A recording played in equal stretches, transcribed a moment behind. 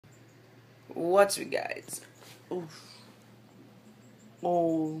What's up, guys? Oof.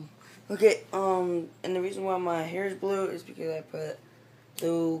 Oh, okay. And the reason why my hair is blue is because I put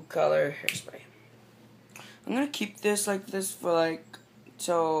blue color hairspray. I'm gonna keep this like this for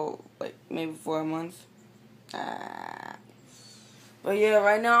till maybe for a month. But yeah,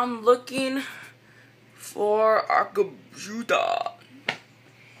 right now I'm looking for a computer.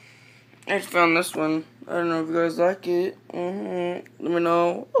 I just found this one. I don't know if you guys like it. Let me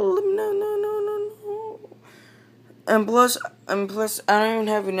know. Let me know. No. And plus, I don't even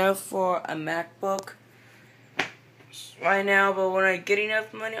have enough for a MacBook right now. But when I get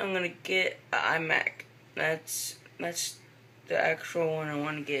enough money, I'm gonna get an iMac. That's the actual one I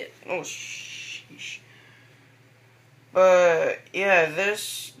want to get. Oh sheesh. But yeah,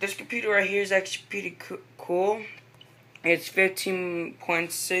 this computer right here is actually pretty cool. It's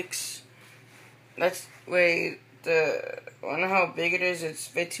 15.6. That's I don't know how big it is. It's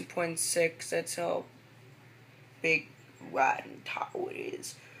 15.6. That's how big, wide, and tall it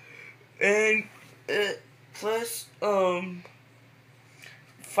is. And plus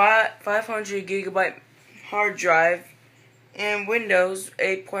 500 gigabyte hard drive and Windows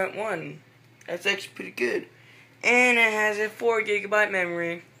 8.1. That's actually pretty good. And it has a 4 gigabyte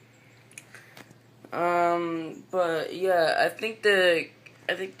memory. But yeah, I think the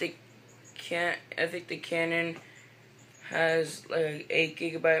Canon has like 8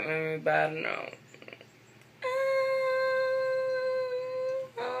 gigabyte memory, but I don't know.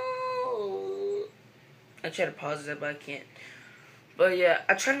 I try to pause it, but I can't. But yeah,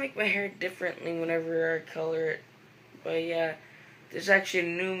 I try to make my hair differently whenever I color it. But yeah, this is actually a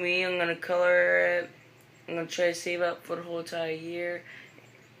new me. I'm gonna color it. I'm gonna try to save up for the whole entire year.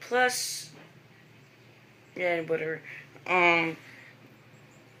 Plus, yeah, whatever.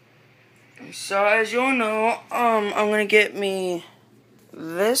 So as you all know, I'm gonna get me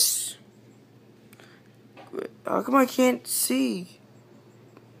this. How come I can't see?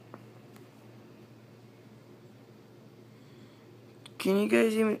 Can you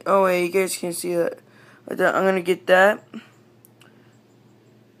guys even? Oh wait, you guys can see that. I'm gonna get that.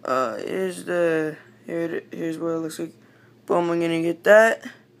 Here's what it looks like. Boom, I'm gonna get that.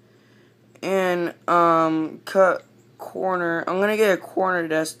 And cut corner. I'm gonna get a corner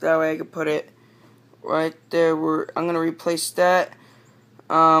desk, that way I can put it right there. I'm gonna replace that.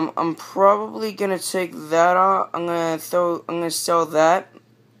 I'm probably gonna take that off. I'm gonna sell that.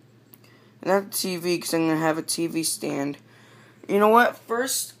 Not the TV, because I'm gonna have a TV stand. You know what?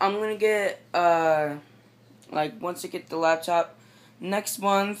 First, I'm gonna get once I get the laptop next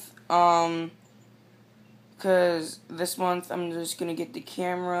month. Because this month I'm just gonna get the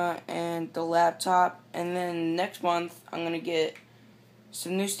camera and the laptop, and then next month I'm gonna get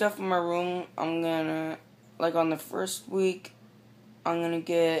some new stuff in my room. I'm gonna on the first week I'm gonna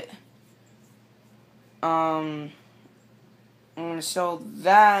get I'm gonna sell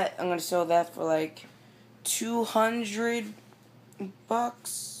that. I'm gonna sell that for like $200.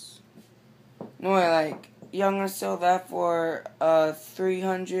 No, I'm gonna sell that for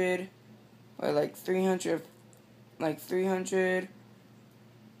 300 or 300 300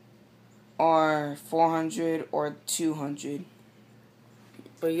 or 400 or 200.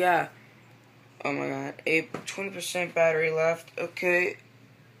 But yeah. Oh my god, 20% battery left. Okay.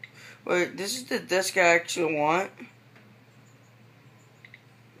 Wait, this is the desk I actually want.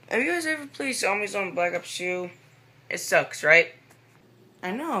 Have you guys ever played Zombies on Black Ops 2? It sucks, right?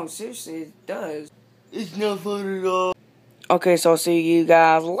 I know, seriously, it does. It's not fun at all. Okay, so I'll see you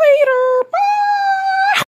guys later.